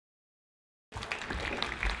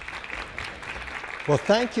Well,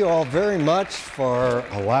 thank you all very much for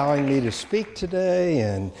allowing me to speak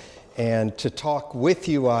today and to talk with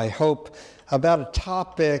you, I hope, about a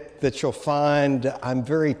topic that you'll find I'm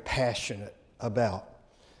very passionate about.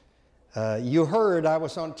 You heard I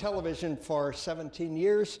was on television for 17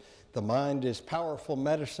 years. The Mind is Powerful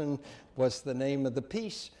Medicine was the name of the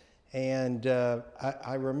piece. And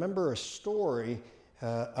I remember a story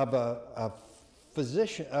of a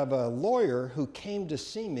physician, of a lawyer who came to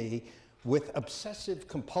see me with obsessive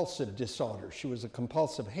compulsive disorder. She was a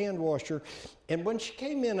compulsive hand washer. And when she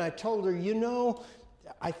came in, I told her, you know,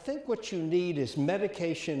 I think what you need is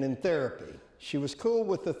medication and therapy. She was cool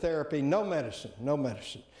with the therapy, no medicine, no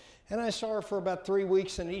medicine. And I saw her for about 3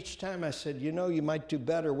 weeks, and each time I said, you know, you might do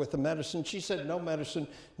better with the medicine. She said, no medicine,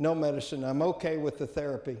 no medicine. I'm okay with the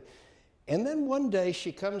therapy. And then one day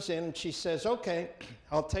she comes in and she says, okay,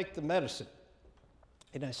 I'll take the medicine.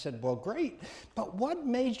 And I said, well, great, but what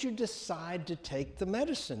made you decide to take the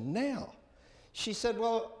medicine now? She said,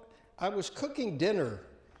 well, I was cooking dinner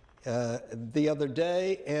the other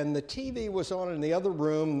day, and the TV was on in the other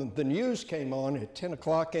room. The news came on at 10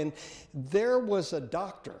 o'clock, and there was a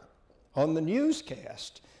doctor on the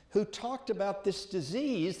newscast who talked about this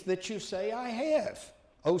disease that you say I have,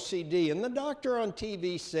 OCD. And the doctor on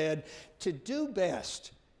TV said, to do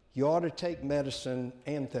best, you ought to take medicine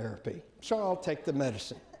and therapy. So I'll take the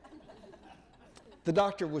medicine. The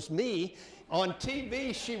doctor was me. On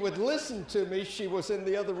TV, she would listen to me. She was in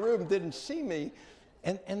the other room, didn't see me.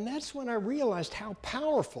 And that's when I realized how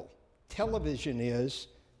powerful television is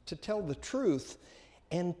to tell the truth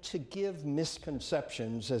and to give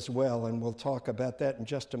misconceptions as well. And we'll talk about that in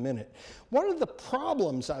just a minute. One of the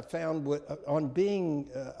problems I found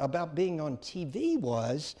about being on TV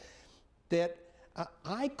was that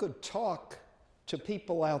I could talk to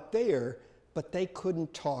people out there, but they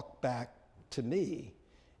couldn't talk back to me,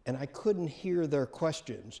 and I couldn't hear their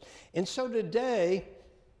questions. And so today,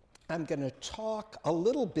 I'm going to talk a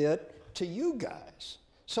little bit to you guys.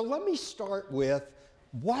 So let me start with,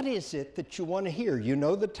 what is it that you want to hear? You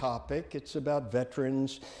know the topic. It's about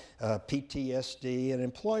veterans, PTSD, and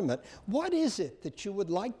employment. What is it that you would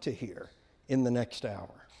like to hear in the next hour?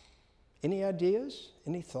 Any ideas?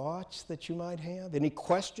 Any thoughts that you might have? Any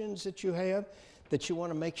questions that you have that you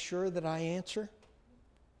want to make sure that I answer?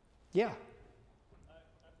 Yeah. I'm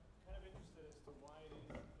kind of interested as to why it is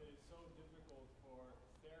that it's so difficult for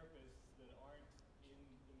therapists that aren't in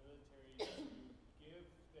the military to give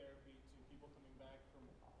therapy to people coming back from,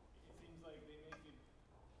 it seems like they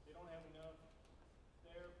don't have enough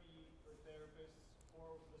therapy or therapists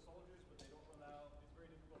for the soldiers, but they don't allow, it's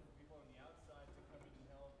very difficult for people on the outside to come in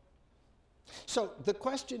and help. So the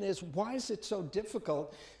question is, why is it so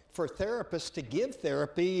difficult for therapists to give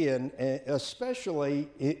therapy, and especially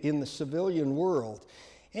in the civilian world?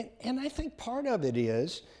 And I think part of it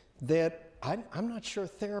is that I'm not sure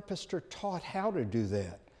therapists are taught how to do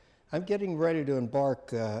that. I'm getting ready to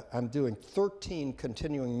embark, I'm doing 13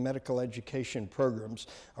 continuing medical education programs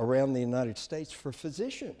around the United States for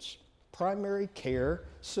physicians, primary care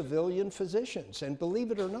civilian physicians. And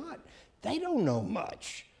believe it or not, they don't know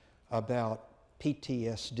much about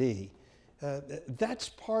PTSD. That's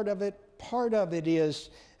part of it. Part of it is,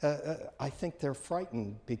 I think they're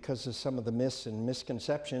frightened because of some of the myths and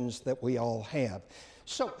misconceptions that we all have.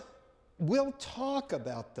 So we'll talk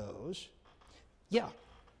about those. Yeah.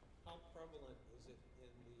 How prevalent is it in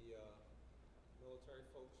the military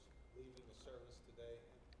folks leaving the service today?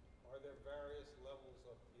 Are there various levels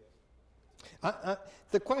of PTSD?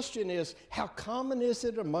 The question is, how common is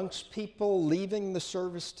it amongst people leaving the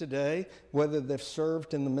service today, whether they've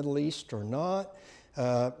served in the Middle East or not?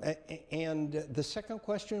 And the second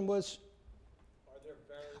question was,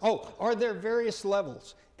 are there various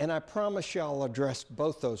levels? And I promise you I'll address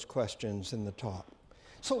both those questions in the talk.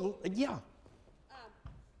 So, yeah.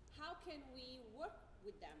 How can we work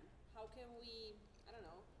with them? How can we, I don't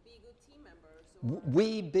know, be good team members?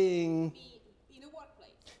 We being... Be in the workplace.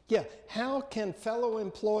 Yeah, how can fellow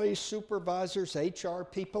employees, supervisors, HR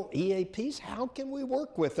people, EAPs, how can we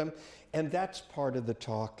work with them? And that's part of the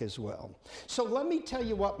talk as well. So let me tell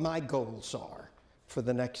you what my goals are for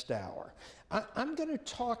the next hour. I'm going to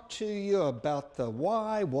talk to you about the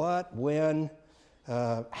why, what, when,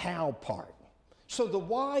 how part. So the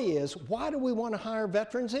why is, why do we want to hire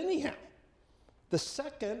veterans anyhow? The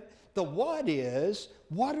second, the what is,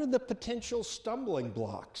 what are the potential stumbling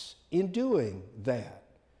blocks in doing that?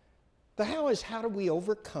 The how is, how do we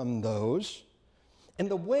overcome those?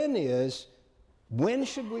 And the when is, when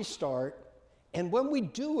should we start? And when we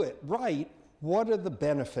do it right, what are the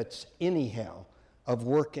benefits anyhow of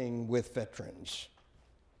working with veterans?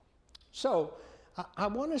 So I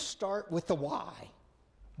want to start with the why.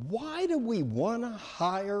 Why do we want to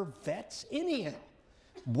hire vets anyhow?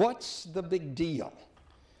 What's the big deal?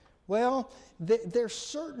 Well, there's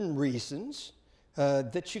certain reasons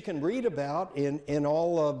that you can read about in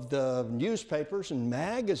all of the newspapers and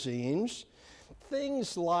magazines.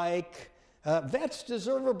 Things like vets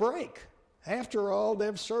deserve a break. After all,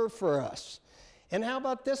 they've served for us. And how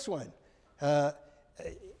about this one?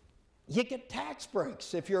 You get tax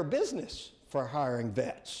breaks if you're a business for hiring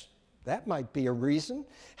vets. That might be a reason.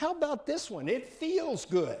 How about this one? It feels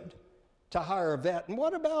good to hire a vet. And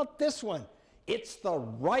what about this one? It's the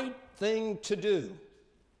right thing to do.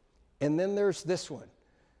 And then there's this one.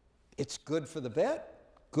 It's good for the vet,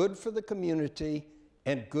 good for the community,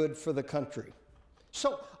 and good for the country.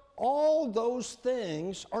 So all those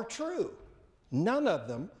things are true. None of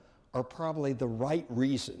them are probably the right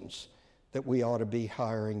reasons that we ought to be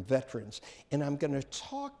hiring veterans. And I'm going to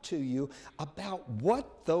talk to you about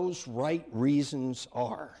what those right reasons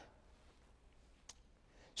are.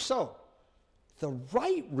 So, the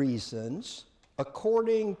right reasons,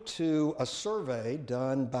 according to a survey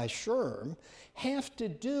done by SHRM, have to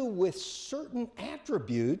do with certain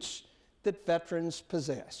attributes that veterans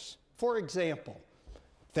possess. For example,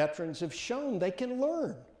 veterans have shown they can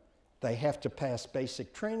learn. They have to pass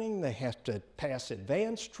basic training, they have to pass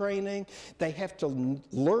advanced training, they have to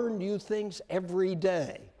learn new things every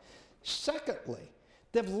day. Secondly,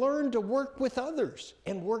 they've learned to work with others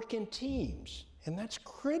and work in teams. And that's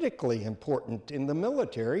critically important in the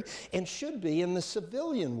military and should be in the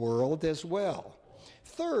civilian world as well.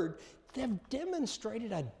 Third, they've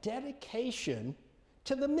demonstrated a dedication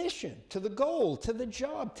to the mission, to the goal, to the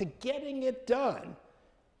job, to getting it done.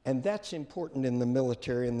 And that's important in the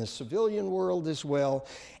military and the civilian world as well.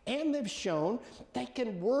 And they've shown they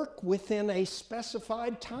can work within a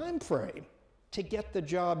specified time frame to get the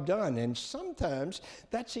job done. And sometimes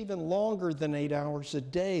that's even longer than 8 hours a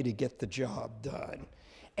day to get the job done.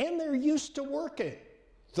 And they're used to working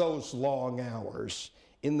those long hours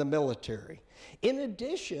in the military. In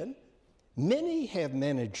addition, many have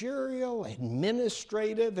managerial,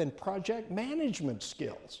 administrative, and project management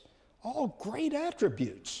skills. All great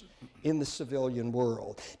attributes in the civilian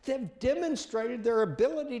world. They've demonstrated their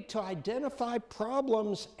ability to identify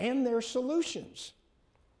problems and their solutions.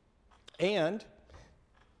 And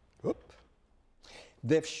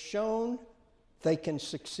they've shown they can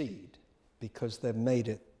succeed because they've made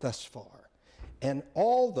it thus far. And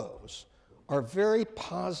all those are very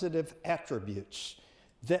positive attributes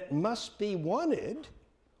that must be wanted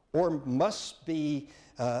or must be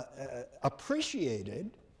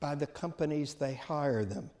appreciated by the companies they hire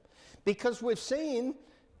them. Because we've seen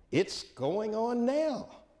it's going on now.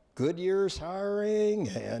 Goodyear's hiring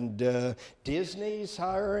and Disney's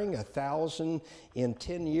hiring 1,000 in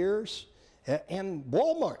 10 years. And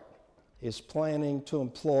Walmart is planning to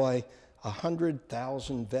employ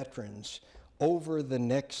 100,000 veterans over the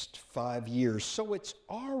next 5 years. So it's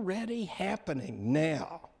already happening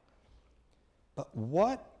now. But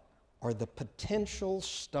what are the potential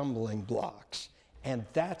stumbling blocks? And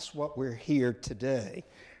that's what we're here today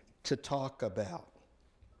to talk about.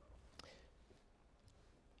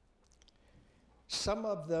 Some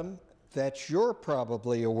of them that you're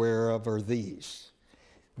probably aware of are these.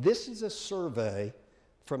 This is a survey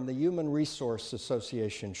from the Human Resource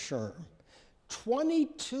Association, SHRM.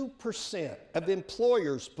 22% of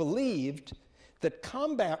employers believed that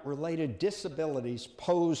combat-related disabilities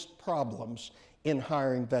posed problems in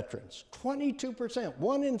hiring veterans. 22%,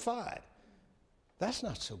 1 in 5. That's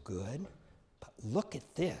not so good, but look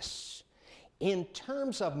at this. In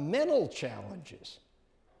terms of mental challenges,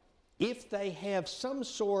 if they have some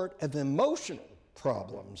sort of emotional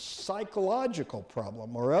problems, psychological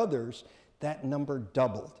problem or others, that number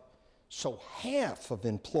doubled. So half of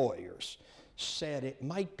employers said it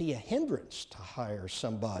might be a hindrance to hire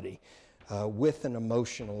somebody with an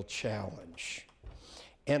emotional challenge.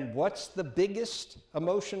 And what's the biggest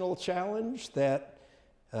emotional challenge that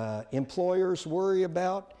employers worry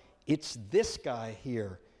about? It's this guy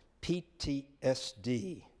here,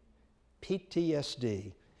 PTSD.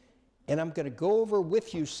 PTSD. And I'm going to go over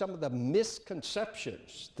with you some of the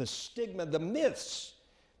misconceptions, the stigma, the myths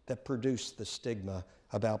that produce the stigma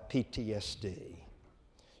about PTSD.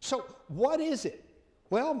 So what is it?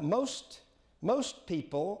 Well, most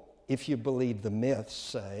people, if you believe the myths,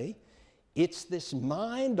 say it's this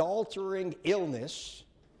mind-altering illness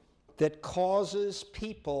that causes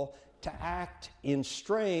people to act in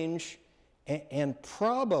strange and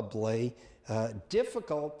probably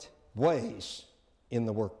difficult ways in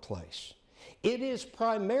the workplace. It is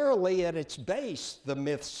primarily at its base, the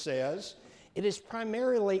myth says, It is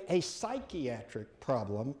primarily a psychiatric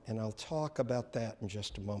problem, and I'll talk about that in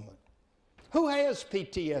just a moment. Who has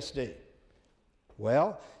PTSD?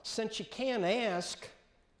 Well, since you can't ask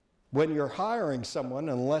when you're hiring someone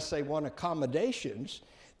unless they want accommodations,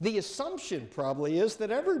 the assumption probably is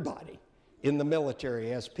that everybody in the military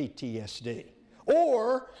has PTSD.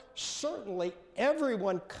 Or certainly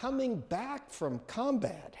everyone coming back from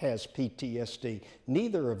combat has PTSD.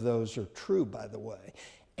 Neither of those are true, by the way.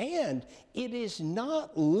 And it is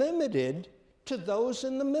not limited to those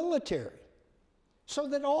in the military. So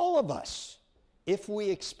that all of us, if we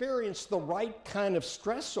experience the right kind of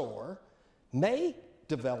stressor, may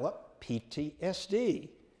develop PTSD,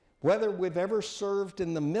 whether we've ever served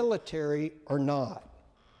in the military or not.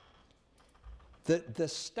 The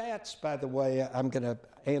stats, by the way, I'm going to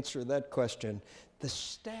answer that question. The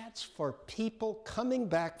stats for people coming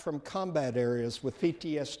back from combat areas with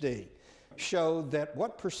PTSD show that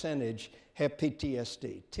what percentage have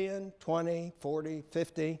PTSD? 10, 20, 40,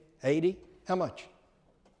 50, 80? How much?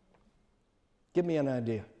 Give me an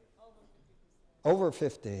idea. Over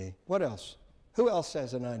 50. What else? Who else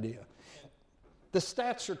has an idea? The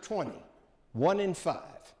stats are 20. 1 in 5.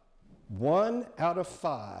 1 out of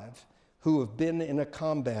 5 who have been in a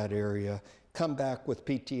combat area come back with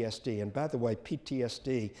PTSD. And by the way,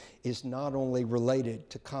 PTSD is not only related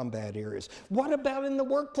to combat areas. What about in the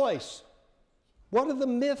workplace? What are the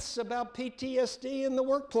myths about PTSD in the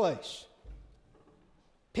workplace?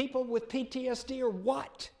 People with PTSD are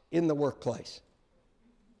what in the workplace?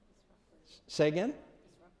 Say again?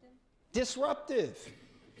 Disruptive.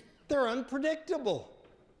 They're unpredictable.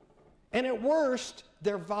 And at worst,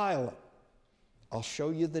 they're violent. I'll show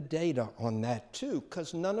you the data on that too,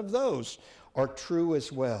 because none of those are true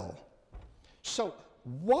as well. So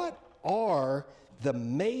what are the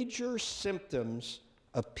major symptoms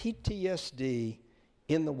of PTSD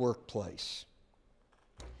in the workplace?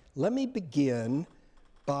 Let me begin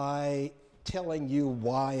by telling you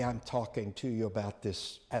why I'm talking to you about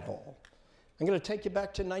this at all. I'm going to take you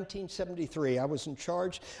back to 1973. I was in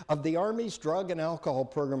charge of the Army's drug and alcohol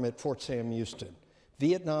program at Fort Sam Houston.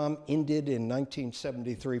 Vietnam ended in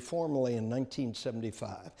 1973, formally in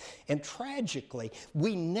 1975. And tragically,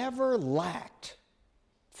 we never lacked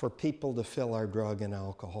for people to fill our drug and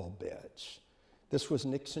alcohol beds. This was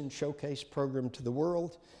Nixon's showcase program to the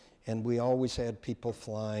world, and we always had people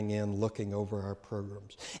flying in looking over our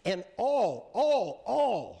programs. And all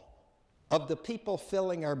of the people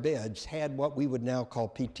filling our beds had what we would now call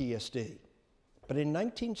PTSD. But in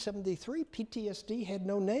 1973, PTSD had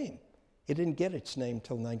no name. It didn't get its name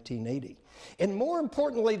till 1980. And more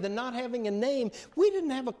importantly than not having a name, we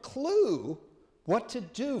didn't have a clue what to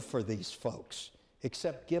do for these folks,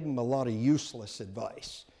 except give them a lot of useless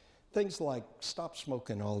advice. Things like stop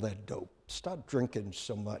smoking all that dope, stop drinking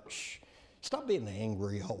so much, stop being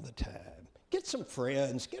angry all the time, get some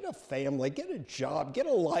friends, get a family, get a job, get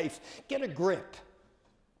a life, get a grip.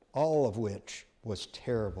 All of which was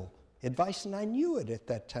terrible advice, and I knew it at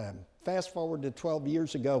that time. Fast forward to 12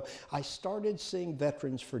 years ago, I started seeing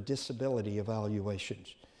veterans for disability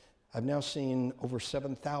evaluations. I've now seen over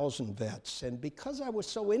 7,000 vets, and because I was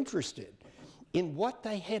so interested in what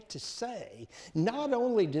they had to say, not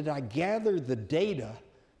only did I gather the data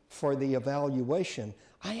for the evaluation,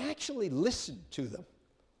 I actually listened to them.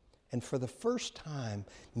 And for the first time,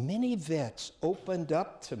 many vets opened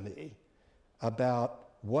up to me about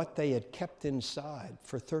what they had kept inside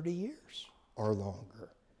for 30 years or longer.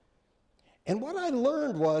 And what I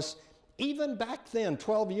learned was, even back then,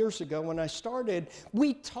 12 years ago when I started,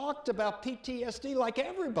 we talked about PTSD like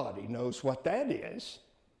everybody knows what that is.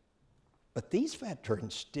 But these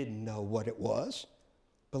veterans didn't know what it was.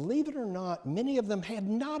 Believe it or not, many of them had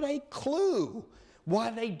not a clue why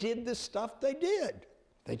they did the stuff they did.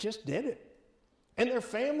 They just did it. And their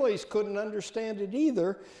families couldn't understand it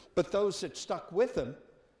either, but those that stuck with them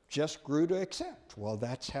just grew to accept, well,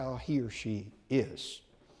 that's how he or she is.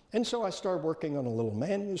 And so I started working on a little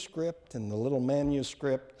manuscript, and the little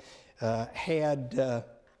manuscript had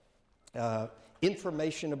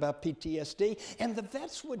information about PTSD. And the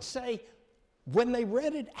vets would say, when they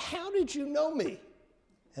read it, how did you know me?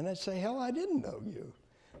 And I'd say, hell, I didn't know you.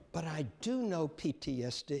 But I do know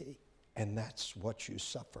PTSD, and that's what you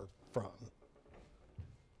suffer from.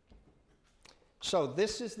 So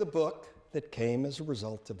this is the book that came as a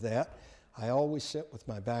result of that. I always sit with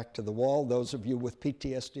my back to the wall. Those of you with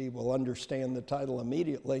PTSD will understand the title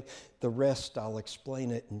immediately. The rest, I'll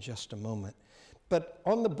explain it in just a moment. But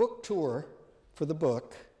on the book tour for the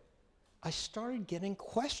book, I started getting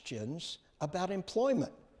questions about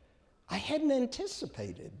employment. I hadn't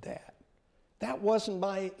anticipated that. That wasn't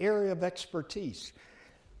my area of expertise.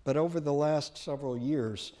 But over the last several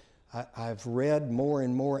years, I've read more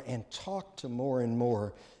and more and talked to more and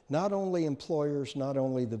more, not only employers, not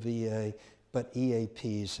only the VA, but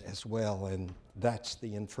EAPs as well. And that's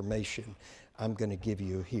the information I'm going to give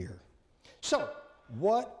you here. So,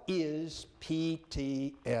 what is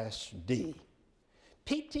PTSD?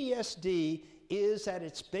 PTSD is at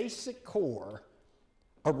its basic core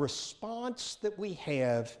a response that we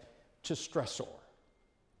have to stressor,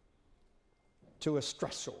 to a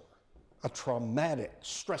stressor, a traumatic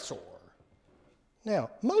stressor. Now,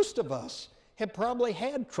 most of us have probably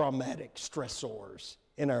had traumatic stressors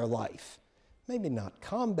in our life. Maybe not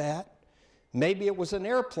combat. Maybe it was an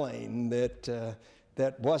airplane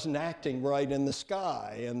that wasn't acting right in the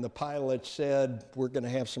sky and the pilot said, we're going to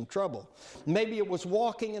have some trouble. Maybe it was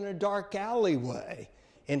walking in a dark alleyway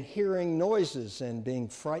and hearing noises and being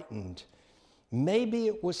frightened. Maybe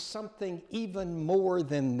it was something even more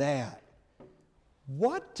than that.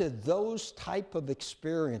 What do those type of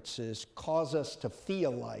experiences cause us to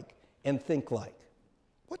feel like and think like?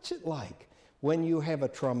 What's it like when you have a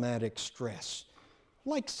traumatic stress?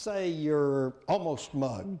 Like, say, you're almost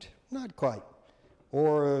mugged, not quite,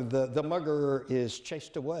 or the mugger is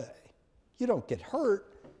chased away. You don't get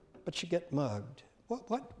hurt, but you get mugged.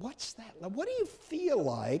 What's that? What do you feel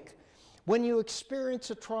like when you experience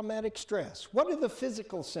a traumatic stress? What are the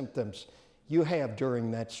physical symptoms you have during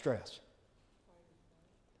that stress?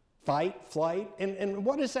 Fight, flight, and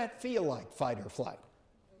what does that feel like, fight or flight?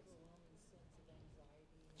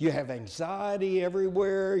 You have anxiety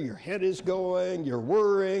everywhere, your head is going, you're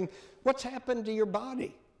worrying. What's happened to your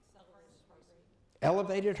body?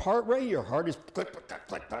 Elevated heart rate, your heart is click, click, click,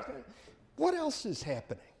 click, click. What else is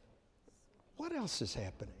happening? What else is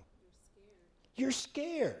happening? You're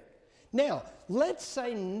scared. Now, let's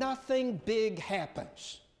say nothing big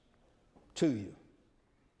happens to you,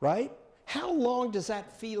 right? How long does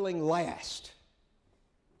that feeling last?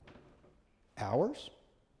 Hours?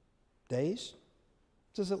 Days?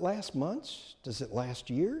 Does it last months? Does it last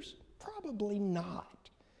years? Probably not.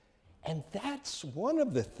 And that's one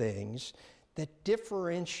of the things that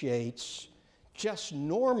differentiates just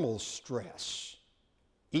normal stress,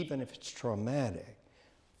 even if it's traumatic,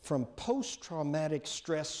 from post-traumatic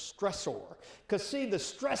stress stressor. Because see, the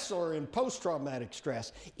stressor in post-traumatic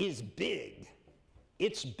stress is big.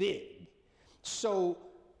 It's big. So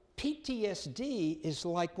PTSD is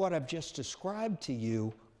like what I've just described to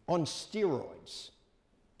you on steroids.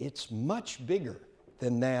 It's much bigger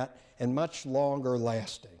than that and much longer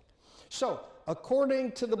lasting. So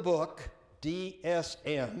according to the book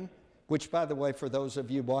DSM, which, by the way, for those of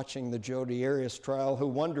you watching the Jodi Arias trial who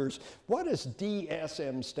wonders, what does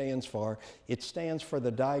DSM stands for? It stands for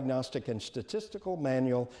the Diagnostic and Statistical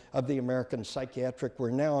Manual of the American Psychiatric. We're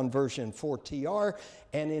now on version 4TR,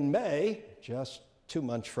 and in May, just 2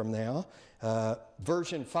 months from now,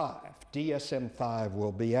 version 5, DSM-5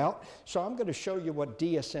 will be out. So I'm going to show you what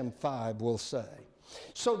DSM-5 will say.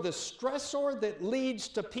 So the stressor that leads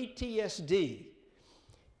to PTSD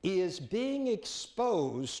is being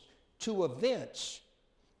exposed to events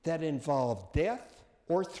that involve death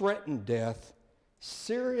or threatened death,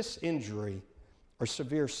 serious injury, or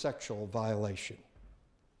severe sexual violation,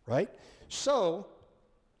 right? So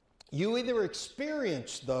you either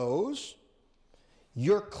experience those,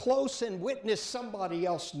 you're close and witness somebody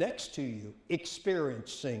else next to you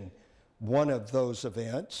experiencing one of those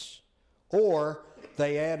events, or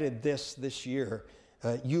they added this year,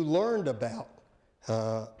 you learned about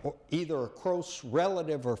either a close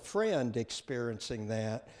relative or friend experiencing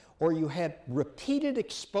that, or you had repeated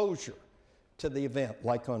exposure to the event,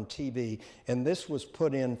 like on TV. And this was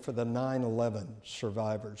put in for the 9/11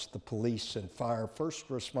 survivors, the police and fire first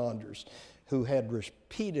responders who had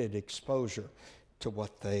repeated exposure to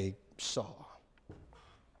what they saw.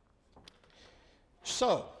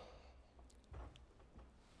 So,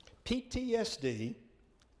 PTSD,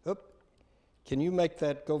 can you make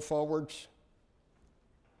that go forwards?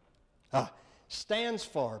 Stands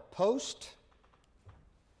for post,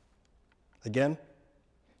 again,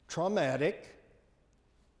 traumatic,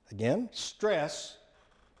 again, stress,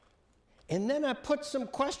 and then I put some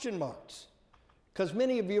question marks, because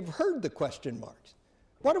many of you have heard the question marks.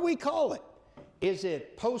 What do we call it? Is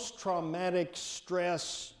it post-traumatic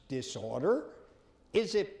stress disorder?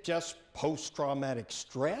 Is it just post-traumatic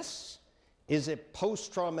stress? Is it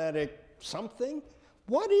post-traumatic something?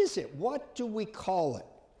 What is it? What do we call it?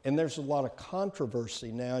 And there's a lot of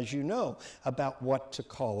controversy now, as you know, about what to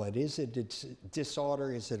call it. Is it a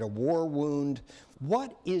disorder? Is it a war wound?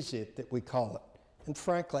 What is it that we call it? And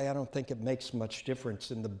frankly, I don't think it makes much difference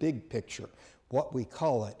in the big picture, what we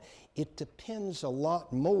call it. it depends a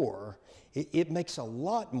lot more. It makes a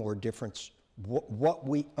lot more difference what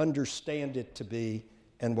we understand it to be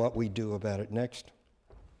and what we do about it. Next.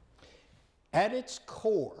 At its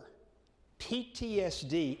core,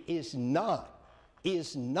 PTSD is not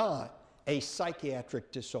a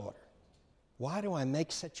psychiatric disorder. Why do I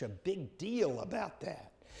make such a big deal about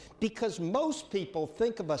that? Because most people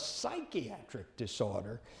think of a psychiatric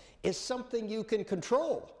disorder as something you can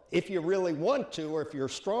control if you really want to or if you're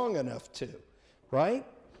strong enough to, right?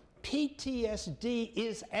 PTSD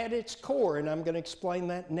is at its core, and I'm going to explain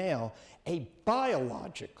that now, a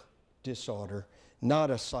biological disorder,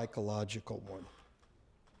 not a psychological one.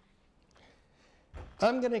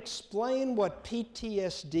 I'm going to explain what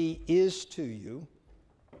PTSD is to you.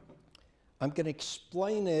 I'm going to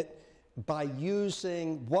explain it by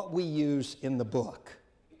using what we use in the book.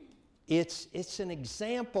 It's an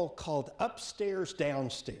example called upstairs,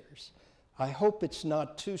 downstairs. I hope it's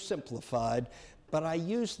not too simplified, but I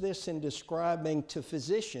use this in describing to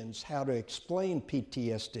physicians how to explain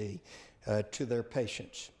PTSD to their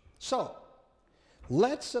patients. So,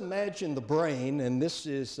 let's imagine the brain, and this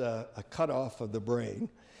is a cutoff of the brain,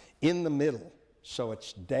 in the middle. So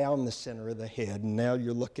it's down the center of the head, and now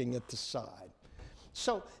you're looking at the side.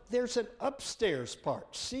 So there's an upstairs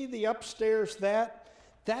part. See the upstairs,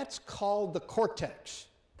 that's called the cortex.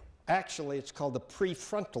 Actually, it's called the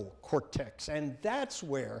prefrontal cortex, and that's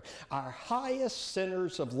where our highest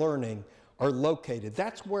centers of learning are located.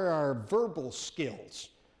 That's where our verbal skills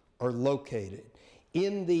are located,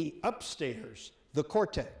 in the upstairs, the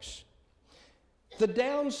cortex. The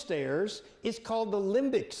downstairs is called the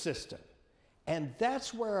limbic system, and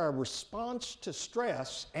that's where our response to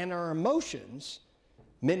stress and our emotions,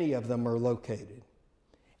 many of them, are located.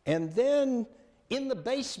 And then in the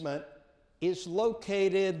basement is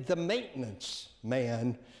located the maintenance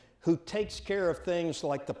man who takes care of things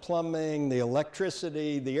like the plumbing, the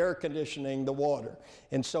electricity, the air conditioning, the water,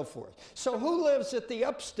 and so forth. So who lives at the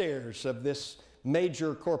upstairs of this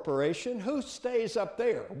major corporation? Who stays up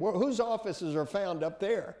there? Whose offices are found up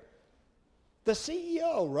there? The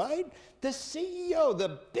CEO, right? The CEO,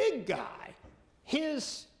 the big guy,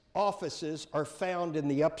 his offices are found in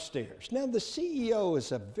the upstairs. Now, the CEO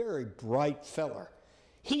is a very bright feller.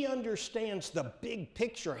 He understands the big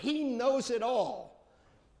picture. He knows it all.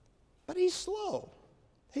 But he's slow.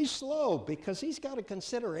 He's slow because he's got to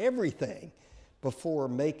consider everything before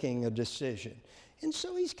making a decision. And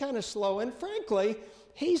so he's kind of slow. And frankly,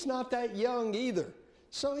 he's not that young either.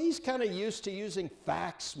 So he's kind of used to using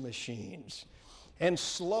fax machines and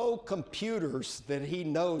slow computers that he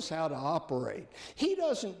knows how to operate. He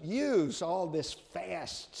doesn't use all this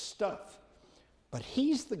fast stuff. But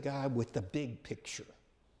he's the guy with the big picture,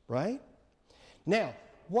 right? Now,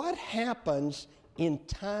 what happens in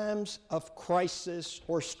times of crisis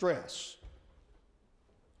or stress?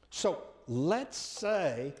 So let's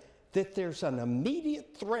say that there's an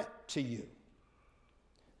immediate threat to you.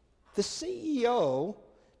 The CEO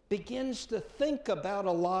begins to think about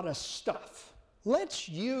a lot of stuff. Let's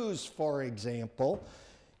use, for example,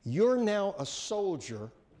 you're now a soldier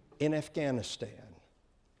in Afghanistan,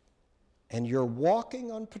 and you're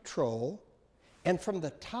walking on patrol, and from the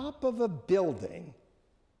top of a building,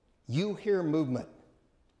 you hear movement.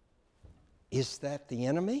 Is that the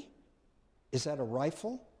enemy? Is that a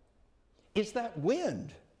rifle? Is that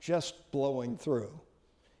wind just blowing through?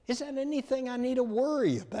 Is that anything I need to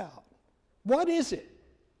worry about? What is it?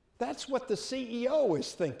 That's what the CEO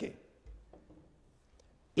is thinking.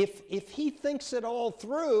 If he thinks it all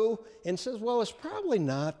through and says, well, it's probably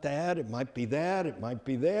not that, it might be that, it might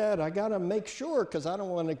be that, I got to make sure because I don't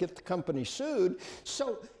want to get the company sued.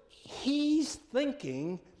 So he's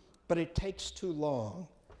thinking, but it takes too long.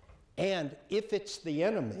 And if it's the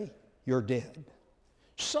enemy, you're dead.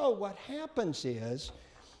 So what happens is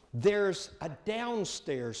there's a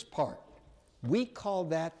downstairs part. We call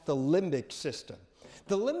that the limbic system.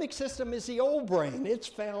 The limbic system is the old brain. It's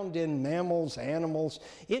found in mammals, animals.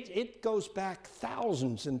 It goes back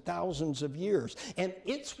thousands and thousands of years. And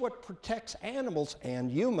it's what protects animals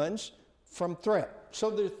and humans from threat. So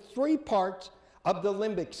there's three parts of the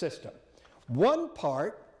limbic system. One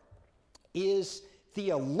part is the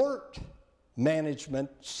alert management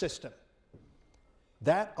system.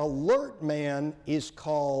 That alert man is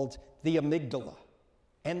called the amygdala.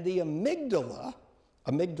 And the amygdala,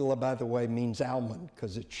 by the way, means almond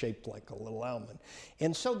because it's shaped like a little almond.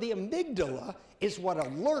 And so the amygdala is what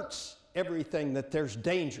alerts everything that there's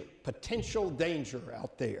danger, potential danger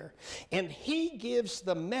out there. And he gives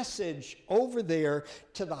the message over there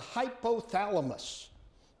to the hypothalamus.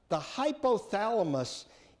 The hypothalamus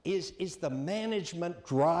is the management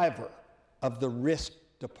driver of the risk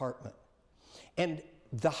department. And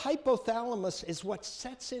the hypothalamus is what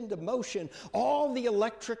sets into motion all the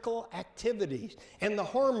electrical activities and the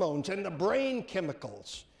hormones and the brain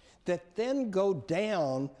chemicals that then go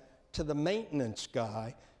down to the maintenance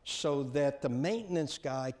guy so that the maintenance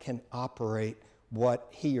guy can operate what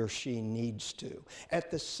he or she needs to.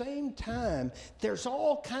 At the same time, there's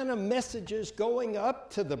all kind of messages going up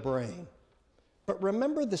to the brain. But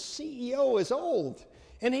remember, the CEO is old,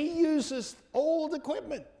 and he uses old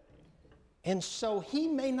equipment. And so he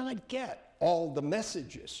may not get all the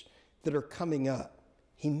messages that are coming up.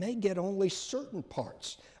 He may get only certain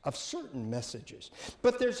parts of certain messages.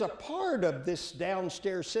 But there's a part of this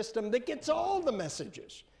downstairs system that gets all the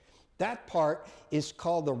messages. That part is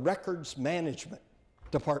called the records management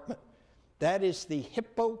department. That is the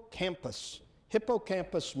hippocampus.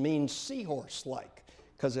 Hippocampus means seahorse-like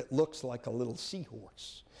because it looks like a little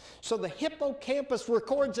seahorse. So the hippocampus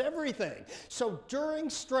records everything. So during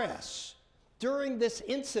stress, during this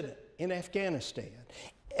incident in Afghanistan,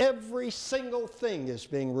 every single thing is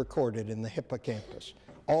being recorded in the hippocampus.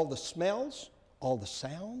 All the smells, all the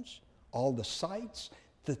sounds, all the sights,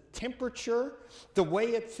 the temperature, the way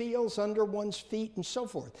it feels under one's feet, and so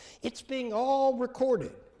forth. It's being all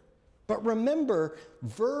recorded. But remember,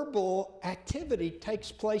 verbal activity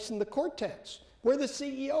takes place in the cortex, where the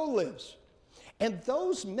CEO lives. And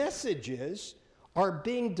those messages are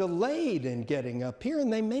being delayed in getting up here,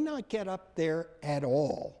 and they may not get up there at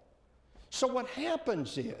all. So what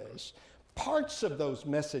happens is, parts of those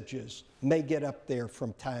messages may get up there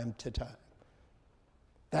from time to time.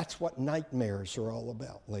 That's what nightmares are all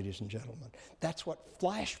about, ladies and gentlemen. That's what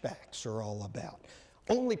flashbacks are all about.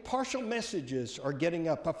 Only partial messages are getting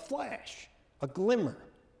up, a flash, a glimmer.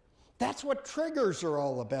 That's what triggers are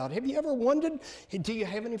all about. Have you ever wondered, do you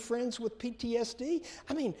have any friends with PTSD?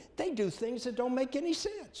 I mean, they do things that don't make any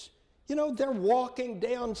sense. You know, they're walking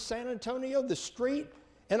down San Antonio, the street,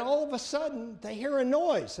 and all of a sudden they hear a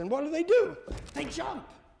noise. And what do? They jump.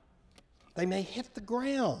 They may hit the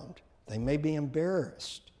ground. They may be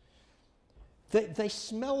embarrassed. They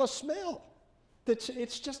smell a smell.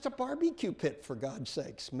 It's just a barbecue pit, for God's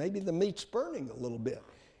sakes. Maybe the meat's burning a little bit.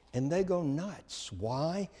 And they go nuts.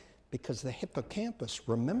 Why? Because the hippocampus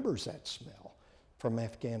remembers that smell from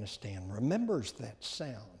Afghanistan, remembers that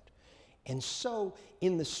sound. And so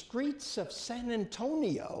in the streets of San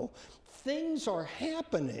Antonio, things are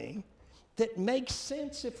happening that make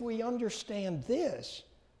sense if we understand this,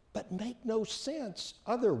 but make no sense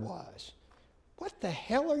otherwise. What the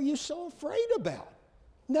hell are you so afraid about?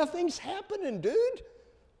 Nothing's happening, dude.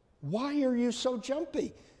 Why are you so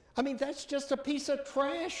jumpy? I mean, that's just a piece of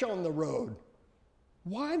trash on the road.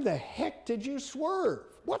 Why the heck did you swerve?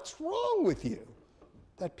 What's wrong with you?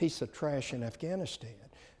 That piece of trash in Afghanistan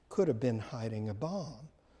could have been hiding a bomb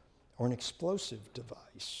or an explosive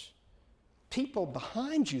device. People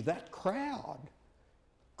behind you, that crowd,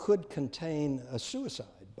 could contain a suicide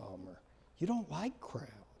bomber. You don't like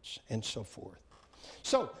crowds, and so forth.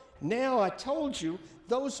 So now I told you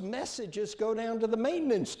those messages go down to the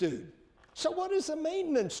maintenance dude. So what does the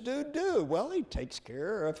maintenance dude do? Well, he takes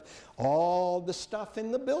care of all the stuff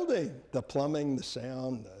in the building, the plumbing, the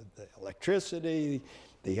sound, the electricity,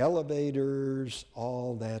 the elevators,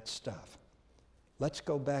 all that stuff. Let's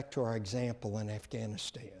go back to our example in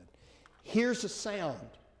Afghanistan. Here's a sound.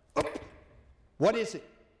 Oh, what is it?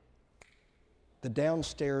 The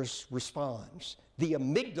downstairs responds. The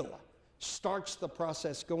amygdala starts the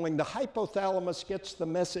process going. The hypothalamus gets the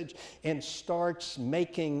message and starts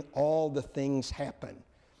making all the things happen.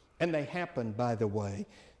 And they happen, by the way,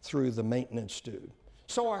 through the maintenance dude.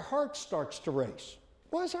 So our heart starts to race.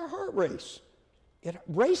 Why does our heart race? It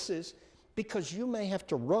races because you may have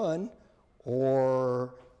to run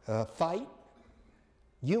or fight.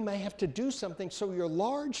 You may have to do something, so your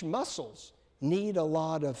large muscles need a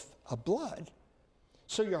lot of blood.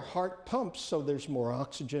 So your heart pumps, so there's more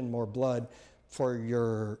oxygen, more blood for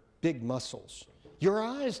your big muscles. Your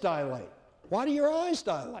eyes dilate. Why do your eyes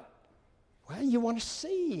dilate? Well, you want to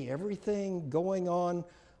see everything going on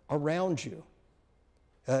around you.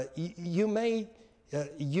 You may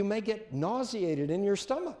get nauseated in your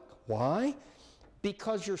stomach. Why?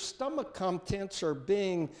 Because your stomach contents are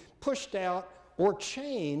being pushed out or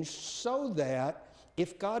changed so that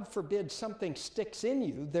if, God forbid, something sticks in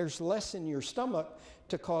you, there's less in your stomach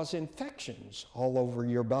to cause infections all over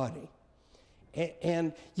your body.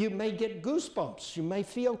 And you may get goosebumps. You may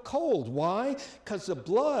feel cold. Why? Because the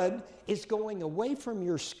blood is going away from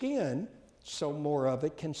your skin, so more of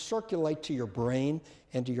it can circulate to your brain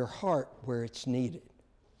and to your heart where it's needed.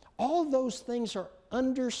 All those things are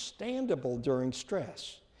understandable during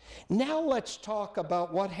stress. Now let's talk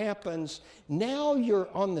about what happens. Now you're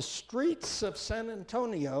on the streets of San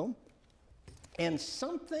Antonio, and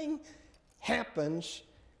something happens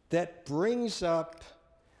that brings up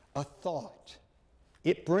a thought.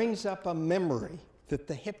 It brings up a memory that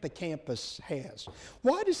the hippocampus has.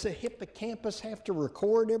 Why does the hippocampus have to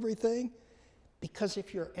record everything? Because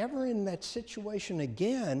if you're ever in that situation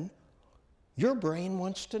again, your brain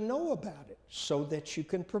wants to know about it so that you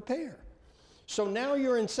can prepare. So now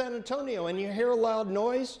you're in San Antonio and you hear a loud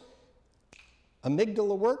noise,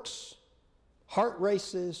 amygdala works, heart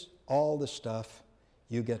races, all the stuff,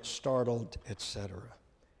 you get startled, etc.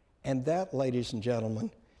 And that, ladies and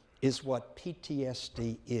gentlemen, is what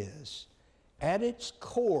PTSD is. At its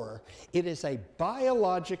core, it is a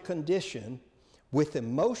biologic condition with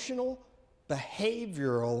emotional,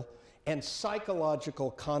 behavioral, and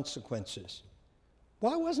psychological consequences.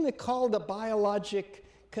 Why wasn't it called a biologic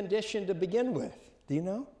condition to begin with? Do you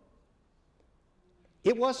know?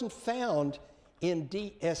 It wasn't found in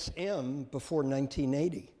DSM before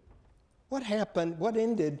 1980. What happened? What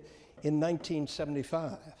ended in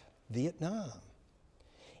 1975? Vietnam.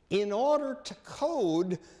 In order to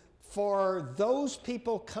code for those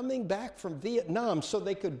people coming back from Vietnam so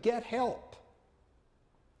they could get help,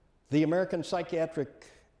 the American Psychiatric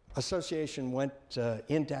Association went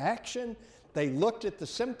into action. They looked at the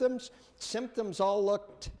symptoms. Symptoms all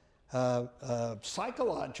looked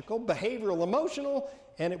psychological, behavioral, emotional,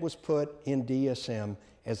 and it was put in DSM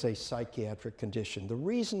as a psychiatric condition. The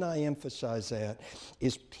reason I emphasize that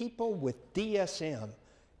is people with DSM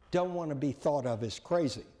don't want to be thought of as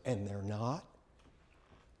crazy, and they're not.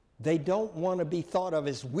 They don't want to be thought of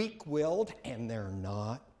as weak-willed, and they're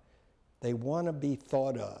not. They want to be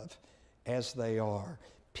thought of as they are.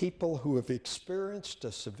 People who have experienced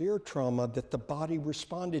a severe trauma that the body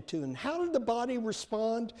responded to. And how did the body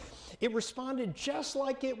respond? It responded just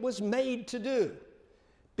like it was made to do.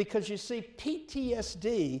 Because you see,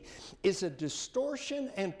 PTSD is a distortion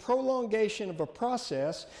and prolongation of a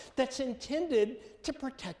process that's intended to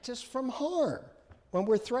protect us from harm when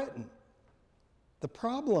we're threatened. The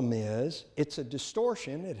problem is, it's a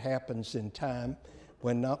distortion. It happens in time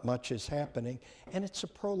when not much is happening, and it's a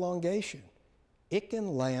prolongation. It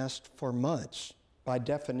can last for months. By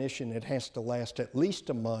definition, it has to last at least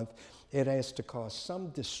a month. It has to cause some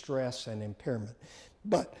distress and impairment.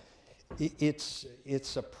 But it's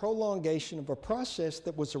a prolongation of a process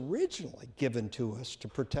that was originally given to us to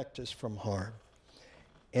protect us from harm.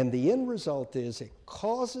 And the end result is it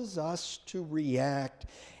causes us to react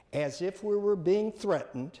as if we were being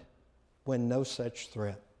threatened when no such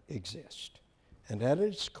threat exists. And at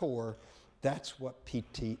its core, that's what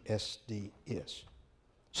PTSD is.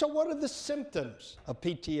 So what are the symptoms of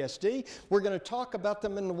PTSD? We're going to talk about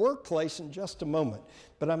them in the workplace in just a moment.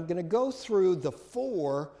 But I'm going to go through the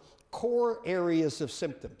 4 core areas of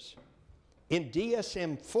symptoms. In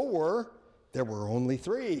DSM-4, there were only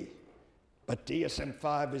 3. But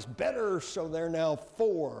DSM-5 is better, so there are now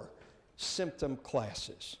 4 symptom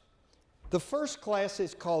classes. The first class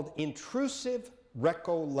is called intrusive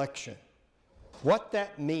recollection. What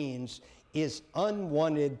that means is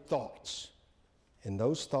unwanted thoughts. And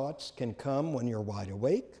those thoughts can come when you're wide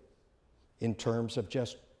awake, in terms of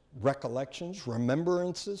just recollections,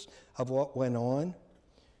 remembrances of what went on.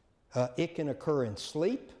 It can occur in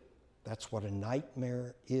sleep. That's what a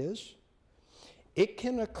nightmare is. It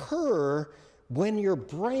can occur when your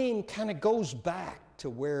brain kind of goes back to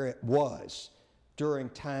where it was during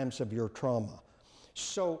times of your trauma.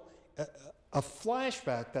 So a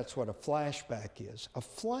flashback, that's what a flashback is. A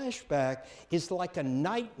flashback is like a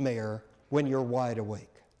nightmare when you're wide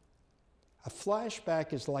awake. A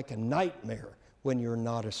flashback is like a nightmare when you're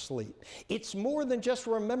not asleep. It's more than just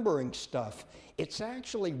remembering stuff. It's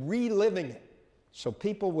actually reliving it. So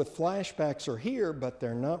people with flashbacks are here, but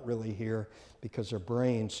they're not really here because their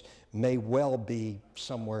brains may well be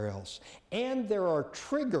somewhere else. And there are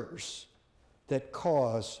triggers that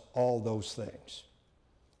cause all those things.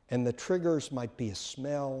 And the triggers might be a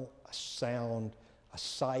smell, a sound, a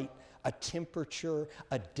sight, a temperature,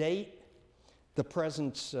 a date, the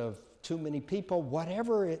presence of too many people,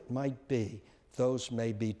 whatever it might be, those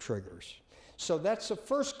may be triggers. So that's the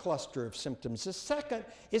first cluster of symptoms. The second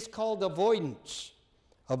is called avoidance.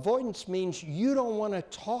 Avoidance means you don't want to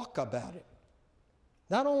talk about it.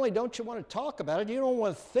 Not only don't you want to talk about it, you don't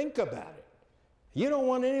want to think about it. You don't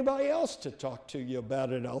want anybody else to talk to you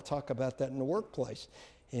about it. I'll talk about that in the workplace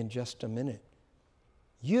in just a minute.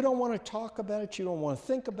 You don't want to talk about it. You don't want to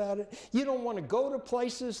think about it. You don't want to go to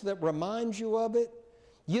places that remind you of it.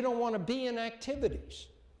 You don't want to be in activities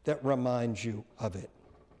that remind you of it.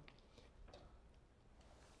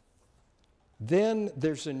 Then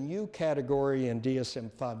there's a new category in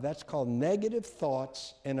DSM-5. That's called negative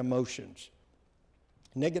thoughts and emotions.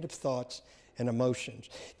 Negative thoughts and emotions.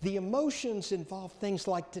 The emotions involve things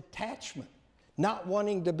like detachment, not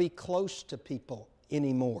wanting to be close to people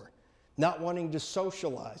anymore, not wanting to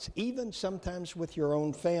socialize, even sometimes with your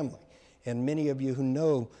own family. And many of you who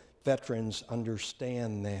know veterans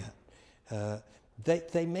understand that.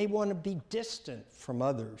 They may want to be distant from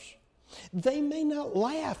others. They may not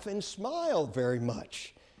laugh and smile very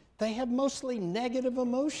much. They have mostly negative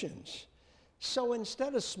emotions. So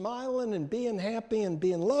instead of smiling and being happy and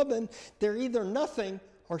being loving, they're either nothing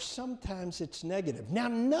or sometimes it's negative. Now,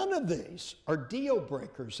 none of these are deal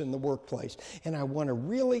breakers in the workplace, and I want to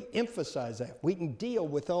really emphasize that. We can deal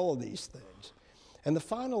with all of these things. And the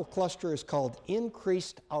final cluster is called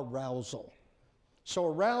increased arousal. So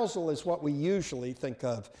arousal is what we usually think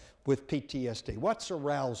of with PTSD. What's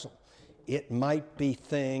arousal? It might be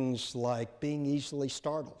things like being easily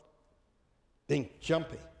startled, being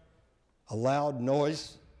jumpy, a loud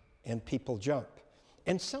noise, and people jump.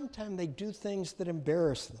 And sometimes they do things that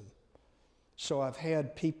embarrass them. So I've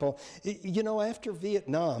had people, you know, after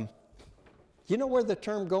Vietnam, you know where the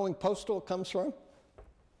term going postal comes from?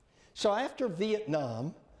 So after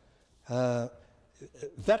Vietnam,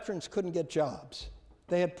 veterans couldn't get jobs.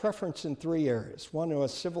 They had preference in 3 areas. One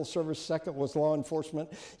was civil service, second was law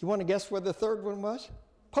enforcement. You want to guess where the third one was?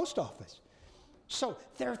 Post office. So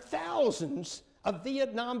there are thousands of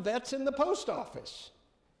Vietnam vets in the post office.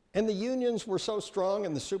 And the unions were so strong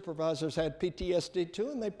and the supervisors had PTSD too,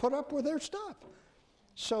 and they put up with their stuff.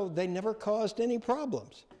 So they never caused any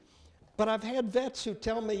problems. But I've had vets who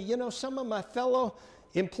tell me, you know, some of my fellow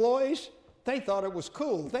employees, they thought it was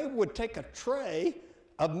cool. They would take a tray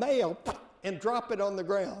of mail and drop it on the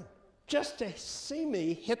ground just to see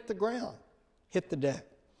me hit the ground, hit the deck.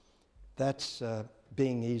 That's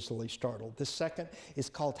being easily startled. The second is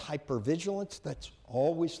called hypervigilance. That's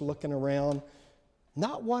always looking around,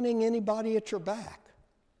 not wanting anybody at your back.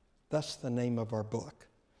 That's the name of our book.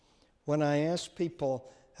 When I ask people,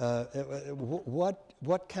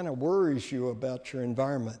 what kind of worries you about your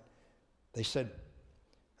environment? They said,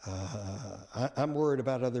 I'm worried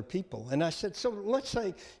about other people. And I said, so let's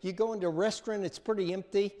say you go into a restaurant, it's pretty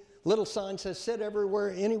empty, little sign says sit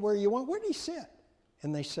everywhere, anywhere you want. Where do you sit?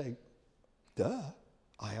 And they say, duh,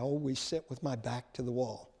 I always sit with my back to the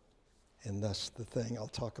wall. And that's the thing. I'll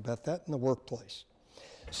talk about that in the workplace.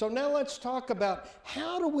 So now let's talk about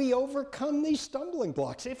how do we overcome these stumbling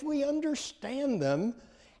blocks? If we understand them,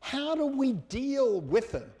 how do we deal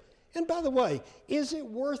with them? And by the way, is it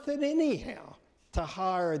worth it anyhow to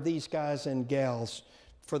hire these guys and gals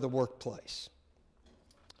for the workplace?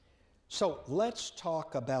 So let's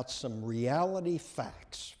talk about some reality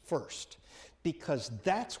facts first, because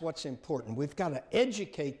that's what's important. We've got to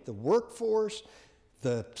educate the workforce,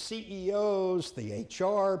 the CEOs, the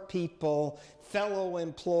HR people, fellow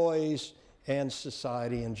employees, and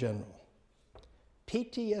society in general.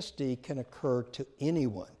 PTSD can occur to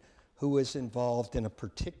anyone who is involved in a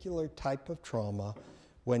particular type of trauma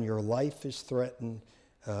when your life is threatened,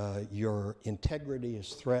 your integrity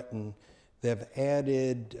is threatened. They've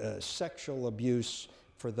added sexual abuse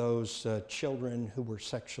for those children who were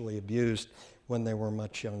sexually abused when they were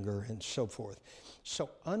much younger and so forth. So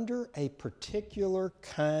under a particular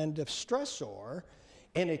kind of stressor,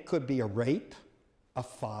 and it could be a rape, a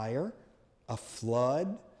fire, a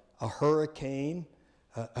flood, a hurricane,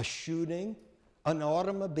 a shooting, an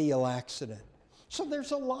automobile accident. So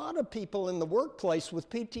there's a lot of people in the workplace with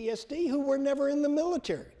PTSD who were never in the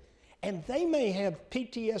military. And they may have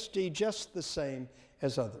PTSD just the same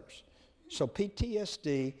as others. So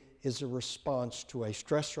PTSD is a response to a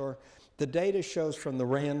stressor. The data shows from the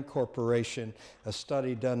RAND Corporation, a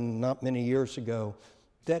study done not many years ago,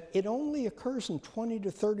 that it only occurs in 20 to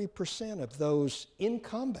 30% of those in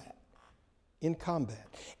combat.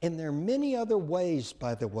 And there are many other ways,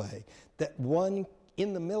 by the way, that one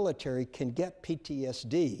in the military can get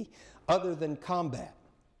PTSD other than combat.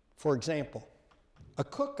 For example, a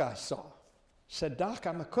cook I saw said, "Doc,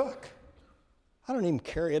 I'm a cook. I don't even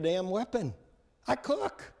carry a damn weapon. I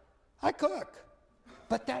cook.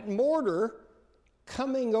 But that mortar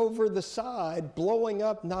coming over the side, blowing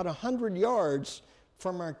up not 100 yards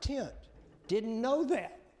from our tent, didn't know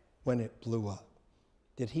that when it blew up."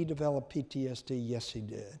 Did he develop PTSD? Yes, he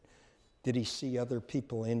did. Did he see other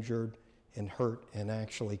people injured and hurt and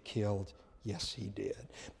actually killed? Yes, he did.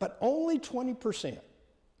 But only 20%.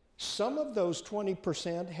 Some of those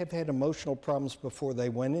 20% have had emotional problems before they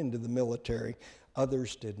went into the military.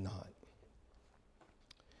 Others did not.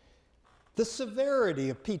 The severity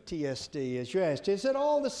of PTSD, as you asked, is it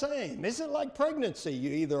all the same? Is it like pregnancy? You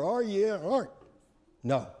either are, you aren't.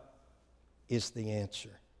 No, is the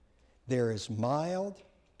answer. There is mild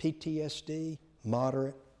PTSD,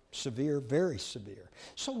 moderate, severe, very severe.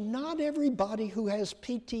 So not everybody who has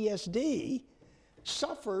PTSD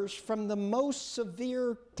suffers from the most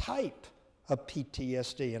severe type of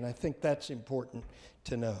PTSD, and I think that's important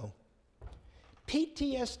to know.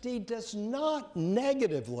 PTSD does not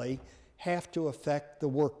negatively have to affect the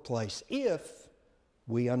workplace if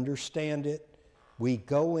we understand it, we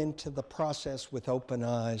go into the process with open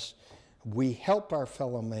eyes, we help our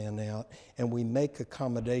fellow man out, and we make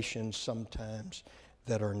accommodations sometimes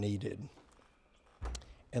that are needed.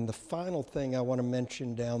 And the final thing I want to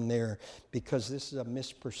mention down there, because this is a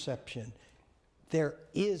misperception, there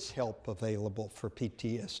is help available for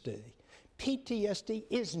PTSD. PTSD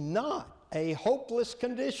is not a hopeless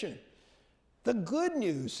condition. The good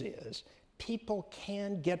news is people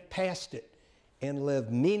can get past it and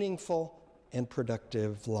live meaningful and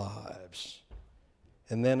productive lives.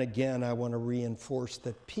 And then again, I want to reinforce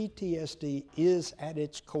that PTSD is at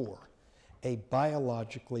its core a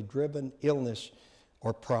biologically driven illness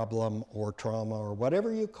or problem or trauma or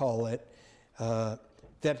whatever you call it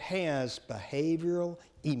that has behavioral,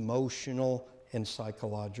 emotional, and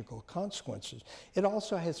psychological consequences. It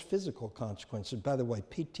also has physical consequences. By the way,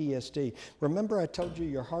 PTSD, remember I told you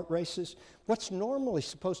your heart races? What's normally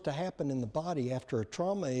supposed to happen in the body after a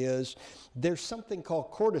trauma is there's something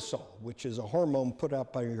called cortisol, which is a hormone put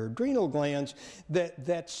out by your adrenal glands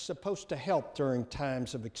that's supposed to help during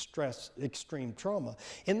times of extreme trauma.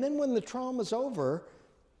 And then when the trauma's over,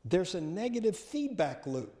 there's a negative feedback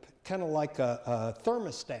loop, kind of like a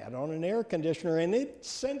thermostat on an air conditioner, and it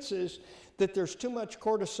senses that there's too much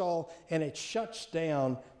cortisol and it shuts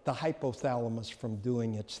down the hypothalamus from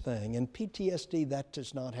doing its thing. In PTSD, that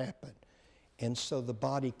does not happen. And so the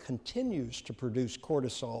body continues to produce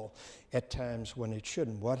cortisol at times when it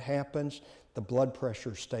shouldn't. What happens? The blood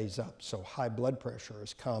pressure stays up. So high blood pressure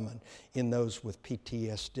is common in those with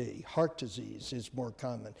PTSD. Heart disease is more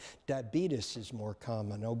common. Diabetes is more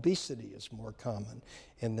common. Obesity is more common.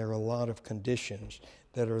 And there are a lot of conditions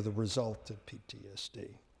that are the result of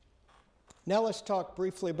PTSD. Now let's talk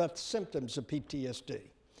briefly about the symptoms of PTSD.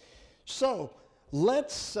 So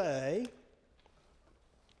let's say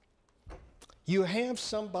you have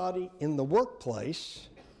somebody in the workplace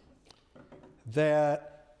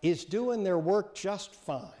that is doing their work just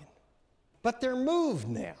fine, but they're moved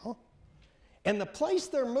now, and the place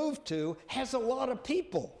they're moved to has a lot of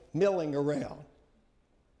people milling around.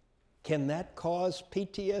 Can that cause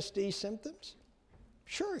PTSD symptoms?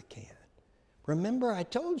 Sure it can. Remember, I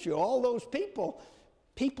told you, all those people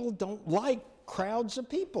don't like crowds of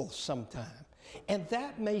people sometimes. And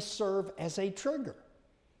that may serve as a trigger.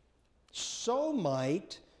 So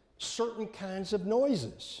might certain kinds of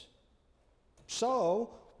noises.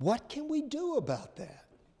 So, what can we do about that?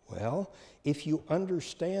 Well, if you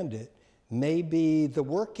understand it, maybe the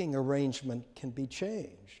working arrangement can be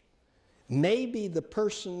changed. Maybe the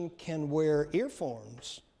person can wear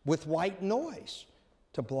earphones with white noise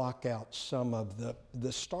to block out some of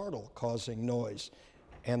the startle causing noise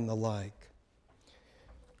and the like.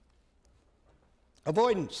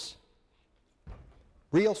 Avoidance.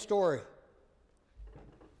 Real story.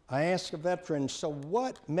 I asked a veteran, so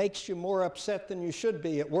what makes you more upset than you should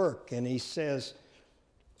be at work? And he says,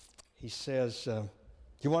 you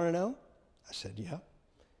want to know? I said, yeah.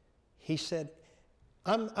 He said,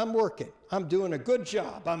 I'm working. I'm doing a good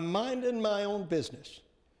job. I'm minding my own business.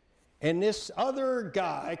 And this other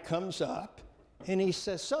guy comes up and he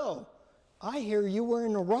says, so, I hear you were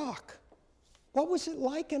in Iraq. What was it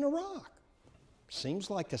like in Iraq? Seems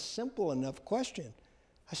like a simple enough question.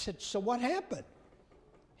 I said, so what happened?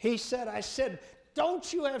 He said, I said,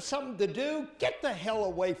 don't you have something to do? Get the hell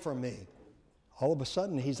away from me. All of a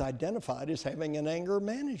sudden, he's identified as having an anger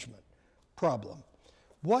management problem.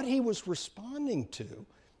 What he was responding to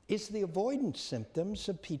is the avoidance symptoms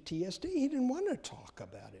of PTSD. He didn't want to talk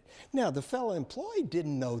about it. Now, the fellow employee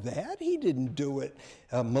didn't know that. He didn't do it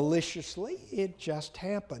maliciously. It just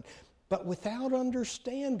happened. But without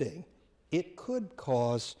understanding, it could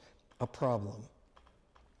cause a problem.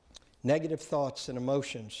 Negative thoughts and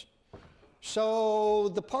emotions. So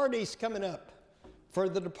the party's coming up for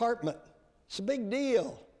the department. It's a big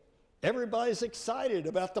deal. Everybody's excited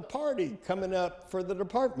about the party coming up for the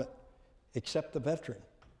department, except the veteran.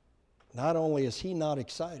 Not only is he not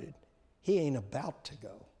excited, he ain't about to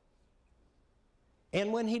go.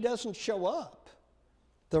 And when he doesn't show up,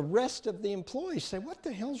 the rest of the employees say, what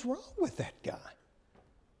the hell's wrong with that guy?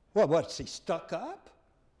 Well, what's he stuck up?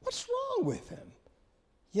 What's wrong with him?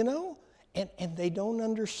 You know? And they don't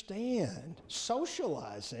understand.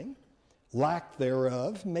 Socializing, lack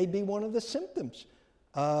thereof, may be one of the symptoms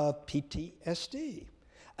of PTSD.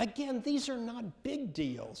 Again, these are not big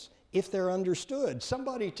deals if they're understood.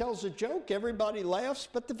 Somebody tells a joke, everybody laughs,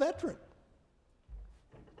 but the veteran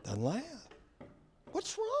doesn't laugh.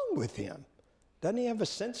 What's wrong with him? Doesn't he have a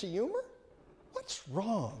sense of humor? What's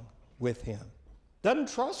wrong with him? Doesn't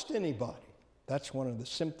trust anybody. That's one of the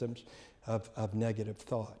symptoms of negative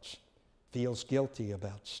thoughts. Feels guilty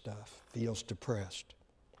about stuff, feels depressed.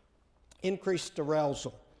 Increased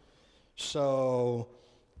arousal. So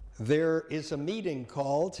there is a meeting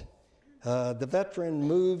called, the veteran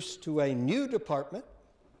moves to a new department.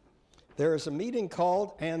 There is a meeting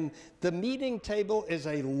called, and the meeting table is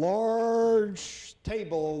a large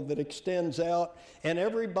table that extends out, and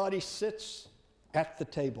everybody sits at the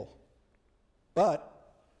table.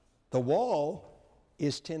 But the wall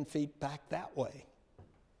is 10 feet back that way,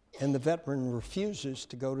 and the veteran refuses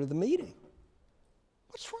to go to the meeting.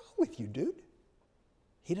 What's wrong with you, dude?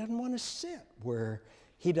 He doesn't want to sit where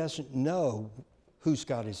he doesn't know who's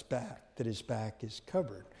got his back, that his back is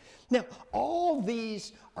covered. Now, all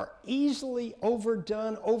these are easily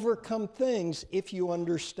overdone, overcome things if you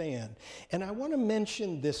understand. And I want to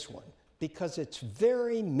mention this one because it's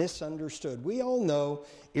very misunderstood. We all know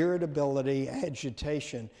irritability,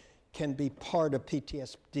 agitation can be part of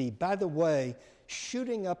PTSD. By the way,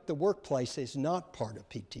 shooting up the workplace is not part of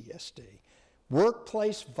PTSD.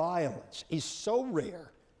 Workplace violence is so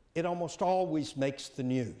rare, it almost always makes the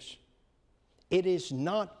news. It is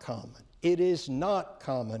not common. It is not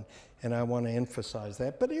common, and I want to emphasize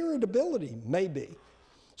that, but irritability may be.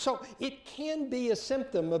 So it can be a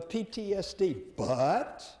symptom of PTSD,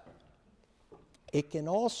 but it can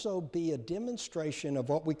also be a demonstration of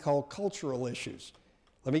what we call cultural issues.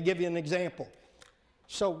 Let me give you an example.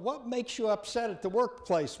 So what makes you upset at the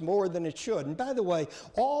workplace more than it should? And by the way,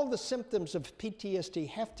 all the symptoms of PTSD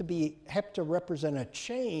have to represent a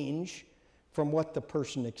change from what the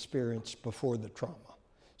person experienced before the trauma.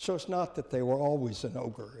 So it's not that they were always an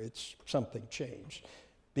ogre, it's something changed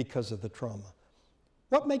because of the trauma.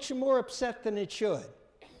 What makes you more upset than it should?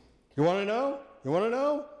 You want to know? You want to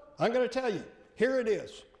know? I'm going to tell you. Here it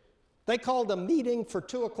is. They called a meeting for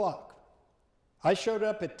 2 o'clock. I showed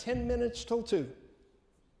up at 10 minutes till 2.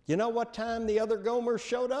 You know what time the other Gomers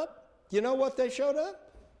showed up? You know what they showed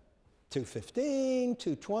up? 2:15,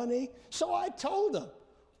 2:20. So I told them,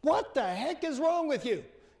 what the heck is wrong with you?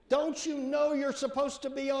 Don't you know you're supposed to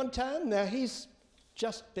be on time? Now, he's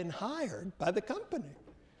just been hired by the company.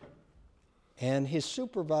 And his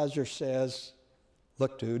supervisor says,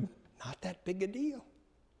 look, dude, not that big a deal.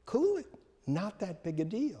 Cool it. Not that big a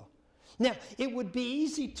deal. Now, it would be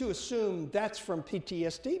easy to assume that's from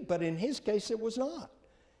PTSD, but in his case, it was not.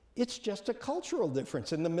 It's just a cultural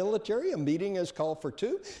difference. In the military, a meeting is called for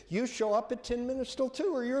 2. You show up at 10 minutes till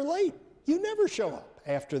 2 or you're late. You never show up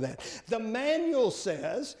after that. The manual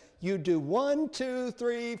says you do 1, 2,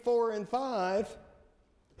 3, 4, and 5,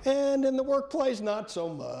 and in the workplace, not so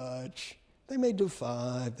much. They may do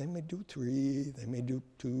 5, they may do 3, they may do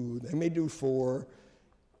 2, they may do 4.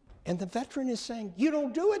 And the veteran is saying, you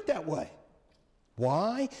don't do it that way.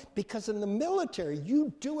 Why? Because in the military,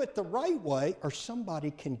 you do it the right way or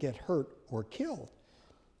somebody can get hurt or killed.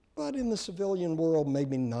 But in the civilian world,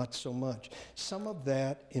 maybe not so much. Some of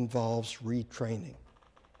that involves retraining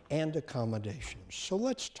and accommodations. So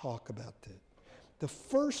let's talk about that. The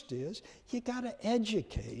first is you got to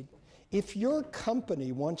educate. If your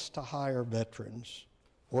company wants to hire veterans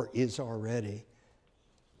or is already,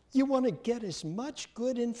 you want to get as much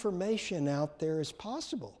good information out there as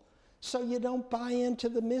possible so you don't buy into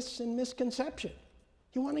the myths and misconceptions.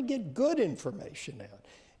 You want to get good information out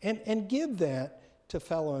and give that to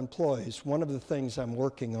fellow employees. One of the things I'm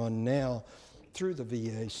working on now through the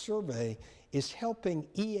VA survey is helping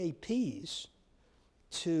EAPs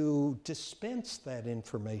to dispense that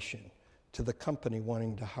information to the company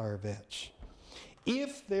wanting to hire vets.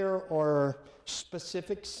 If there are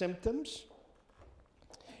specific symptoms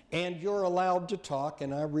and you're allowed to talk,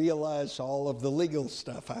 and I realize all of the legal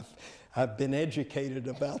stuff, I've been educated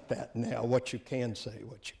about that now, what you can say,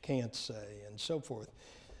 what you can't say, and so forth.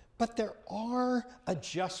 But there are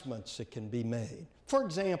adjustments that can be made. For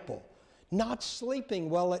example, not sleeping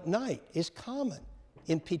well at night is common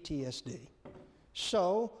in PTSD.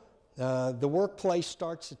 So the workplace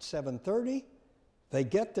starts at 7:30. They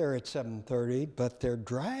get there at 7:30, but they're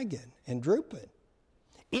dragging and drooping.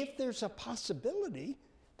 If there's a possibility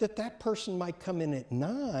that that person might come in at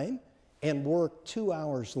 9 and work 2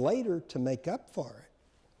 hours later to make up for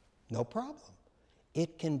it, no problem.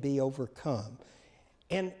 It can be overcome.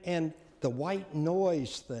 And the white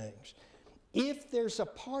noise things. If there's a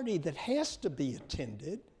party that has to be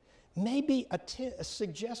attended, maybe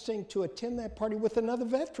suggesting to attend that party with another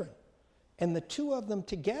veteran. And the two of them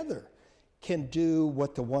together can do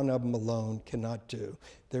what the one of them alone cannot do.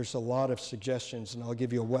 There's a lot of suggestions, and I'll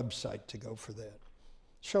give you a website to go for that.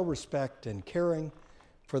 Show respect and caring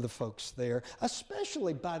for the folks there,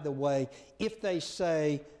 especially, by the way, if they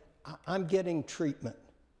say, I'm getting treatment.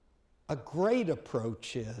 A great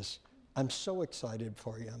approach is, I'm so excited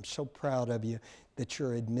for you. I'm so proud of you that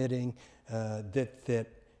you're admitting that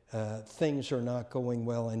things are not going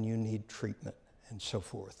well and you need treatment and so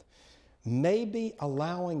forth. Maybe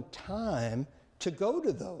allowing time to go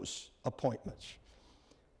to those appointments.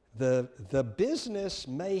 The business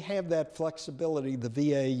may have that flexibility. The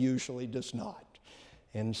VA usually does not.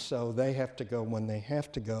 And so they have to go when they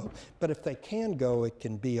have to go. But if they can go, it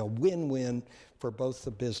can be a win-win for both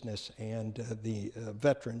the business and the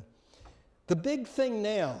veteran. The big thing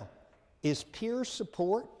now is peer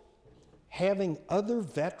support, having other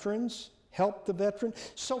veterans help the veteran.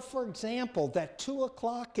 So for example, that 2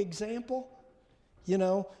 o'clock example, you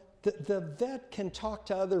know, the vet can talk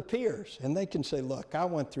to other peers and they can say, look, I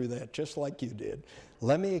went through that just like you did.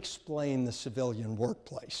 Let me explain the civilian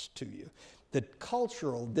workplace to you. The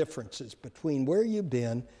cultural differences between where you've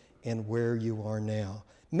been and where you are now.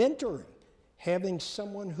 Mentoring, having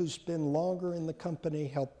someone who's been longer in the company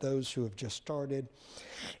help those who have just started.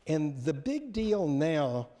 And the big deal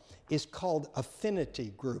now is called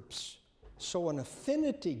affinity groups. So an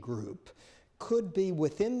affinity group could be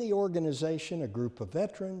within the organization, a group of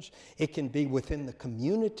veterans. It can be within the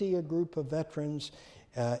community, a group of veterans.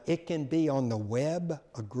 It can be on the web,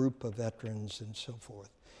 a group of veterans, and so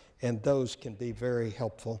forth. And those can be very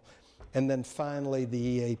helpful. And then finally, the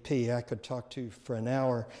EAP. I could talk to you for an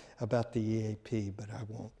hour about the EAP, but I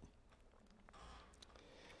won't.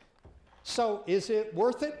 So is it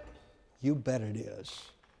worth it? You bet it is.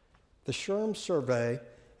 The SHRM survey,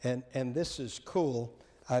 and this is cool,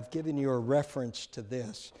 I've given you a reference to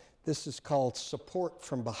this. This is called Support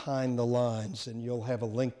from Behind the Lines, and you'll have a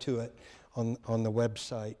link to it on the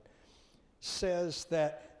website. Says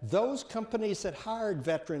that those companies that hired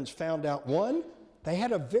veterans found out, 1, they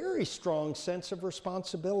had a very strong sense of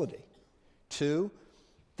responsibility. 2,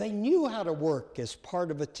 they knew how to work as part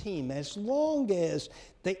of a team as long as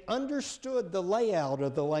they understood the layout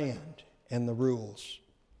of the land and the rules.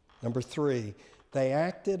 Number 3, they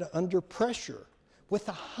acted under pressure with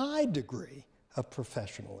a high degree of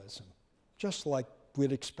professionalism, just like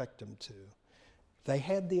we'd expect them to. They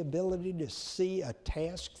had the ability to see a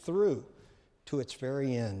task through to its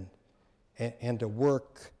very end and to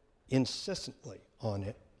work incessantly on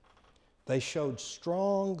it. They showed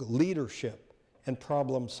strong leadership and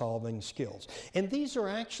problem-solving skills. And these are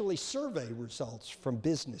actually survey results from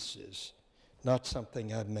businesses, not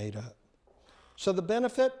something I've made up. So the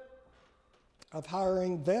benefit of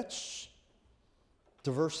hiring vets,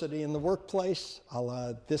 diversity in the workplace, a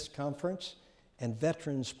la this conference, and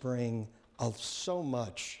veterans bring so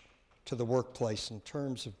much to the workplace in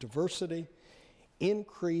terms of diversity,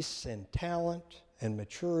 increase in talent and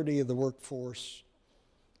maturity of the workforce,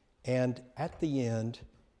 and at the end,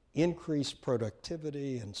 increased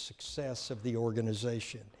productivity and success of the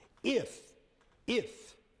organization if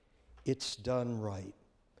it's done right.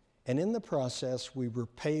 And in the process, we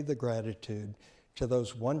repay the gratitude to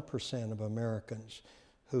those 1% of Americans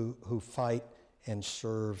who fight and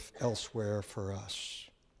serve elsewhere for us.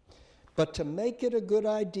 But to make it a good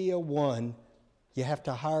idea, 1, you have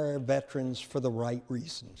to hire veterans for the right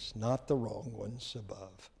reasons, not the wrong ones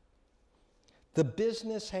above. The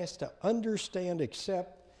business has to understand,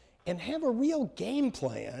 accept, and have a real game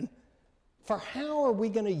plan for how are we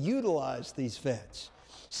going to utilize these vets.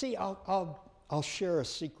 See, I'll share a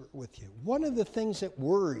secret with you. One of the things that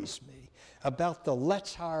worries me about the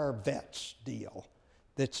Let's Hire Vets deal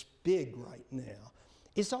that's big right now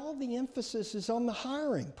is all the emphasis is on the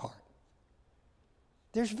hiring part.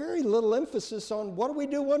 There's very little emphasis on what do we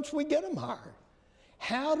do once we get them hired.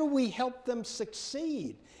 How do we help them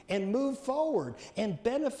succeed and move forward and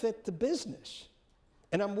benefit the business?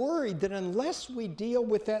 And I'm worried that unless we deal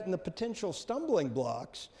with that and the potential stumbling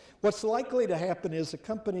blocks, what's likely to happen is the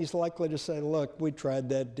company's likely to say, look, we tried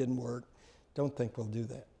that, didn't work. Don't think we'll do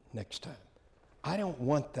that next time. I don't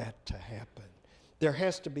want that to happen. There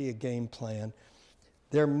has to be a game plan.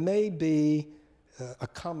 There may be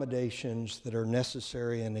accommodations that are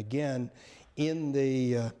necessary. And again, in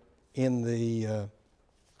the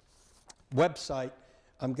website,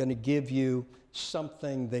 I'm going to give you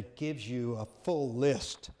something that gives you a full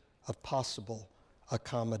list of possible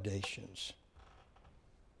accommodations.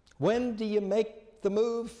 When do you make the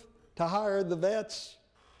move to hire the vets?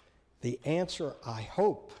 The answer, I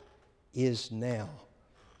hope, is now.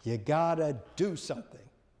 You gotta do something.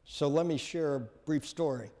 So let me share a brief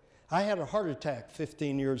story. I had a heart attack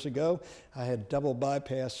 15 years ago. I had double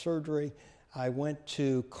bypass surgery. I went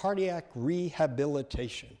to cardiac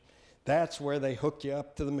rehabilitation. That's where they hook you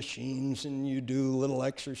up to the machines and you do little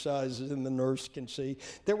exercises and the nurse can see.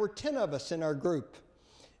 There were 10 of us in our group,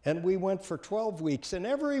 and we went for 12 weeks. And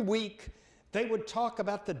every week they would talk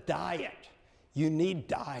about the diet. You need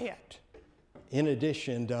diet in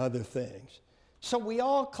addition to other things. So we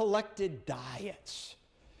all collected diets.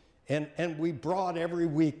 And we brought every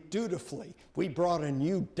week dutifully. We brought a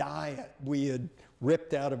new diet we had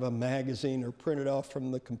ripped out of a magazine or printed off from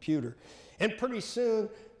the computer. And pretty soon,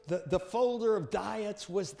 the folder of diets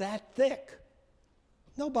was that thick.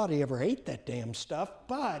 Nobody ever ate that damn stuff,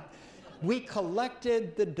 but we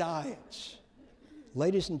collected the diets.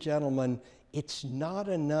 Ladies and gentlemen, it's not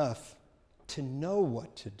enough to know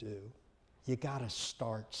what to do. You got to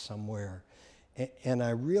start somewhere. And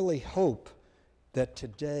I really hope that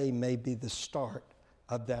today may be the start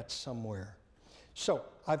of that somewhere. So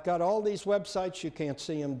I've got all these websites. You can't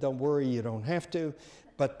see them. Don't worry, you don't have to.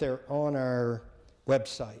 But they're on our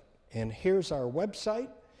website. And here's our website.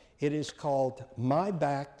 It is called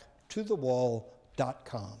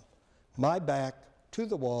mybacktothewall.com.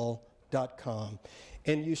 mybacktothewall.com.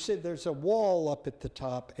 And you see there's a wall up at the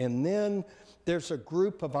top, and then there's a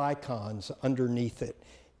group of icons underneath it.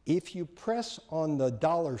 If you press on the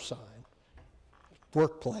dollar sign,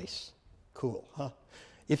 workplace, cool, huh?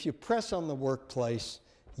 If you press on the workplace,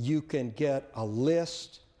 you can get a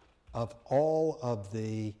list of all of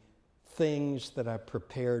the things that I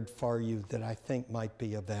prepared for you that I think might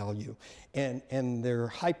be of value. And they're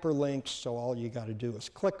hyperlinks, so all you got to do is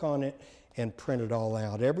click on it and print it all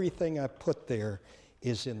out. Everything I put there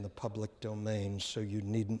is in the public domain, so you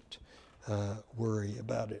needn't worry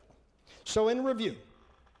about it. So in review,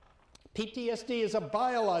 PTSD is a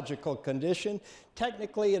biological condition.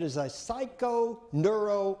 Technically, it is a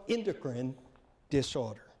psychoneuroendocrine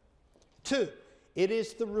disorder. 2, it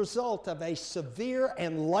is the result of a severe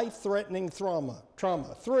and life-threatening trauma.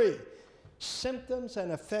 3, symptoms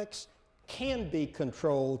and effects can be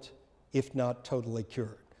controlled if not totally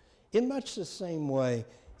cured. In much the same way,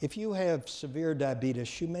 if you have severe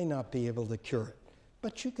diabetes, you may not be able to cure it,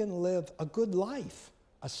 but you can live a good life,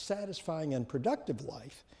 a satisfying and productive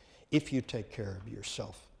life, if you take care of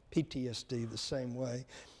yourself. PTSD the same way.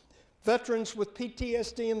 Veterans with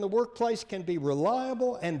PTSD in the workplace can be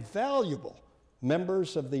reliable and valuable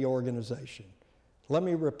members of the organization. Let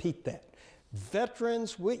me repeat that.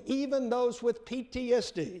 Veterans, even those with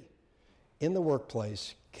PTSD in the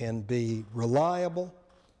workplace, can be reliable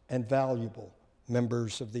and valuable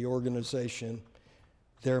members of the organization.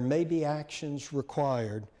 There may be actions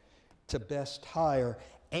required to best hire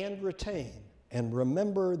and retain. And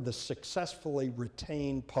remember the successfully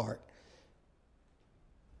retained part.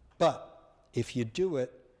 But if you do it,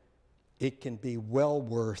 it can be well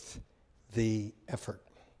worth the effort.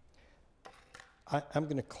 I'm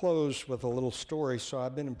going to close with a little story. So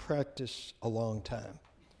I've been in practice a long time,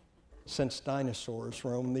 since dinosaurs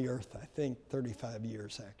roamed the earth, I think 35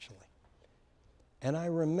 years actually. And I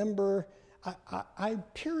remember, I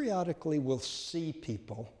periodically will see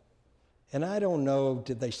people. And I don't know,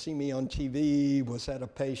 did they see me on TV? Was that a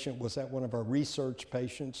patient? Was that one of our research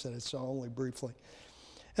patients that I saw only briefly?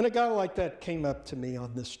 And a guy like that came up to me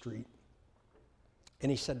on the street. And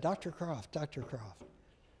he said, Dr. Croft.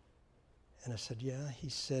 And I said, yeah. He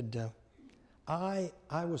said, I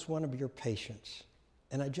was one of your patients,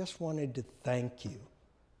 and I just wanted to thank you.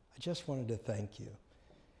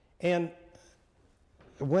 And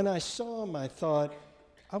when I saw him, I thought,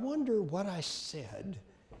 I wonder what I said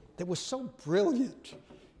that was so brilliant,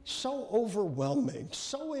 so overwhelming,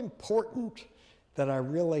 so important that I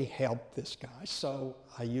really helped this guy. So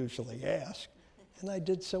I usually ask, and I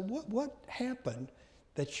did so, what happened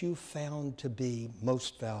that you found to be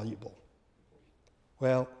most valuable?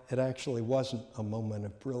 Well, it actually wasn't a moment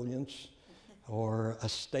of brilliance or a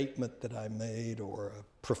statement that I made or a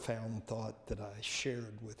profound thought that I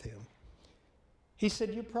shared with him. He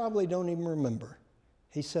said, you probably don't even remember.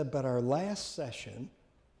 He said, but our last session,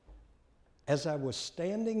 as I was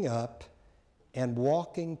standing up and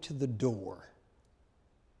walking to the door,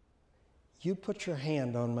 you put your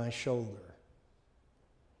hand on my shoulder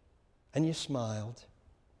and you smiled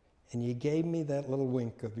and you gave me that little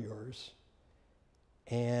wink of yours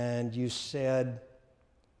and you said,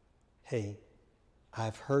 hey,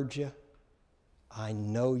 I've heard you, I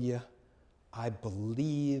know you, I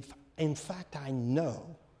believe, in fact, I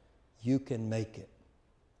know you can make it.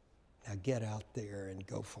 Now get out there and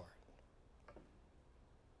go for it.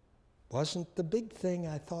 Wasn't the big thing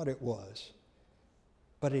I thought it was.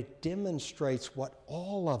 But it demonstrates what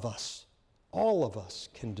all of us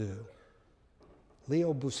can do.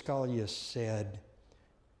 Leo Buscaglia said,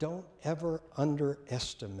 don't ever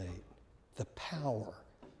underestimate the power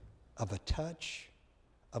of a touch,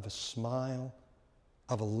 of a smile,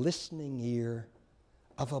 of a listening ear,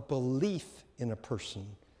 of a belief in a person,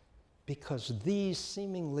 because these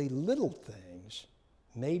seemingly little things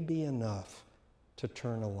may be enough to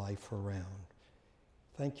turn a life around.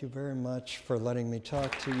 Thank you very much for letting me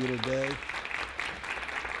talk to you today.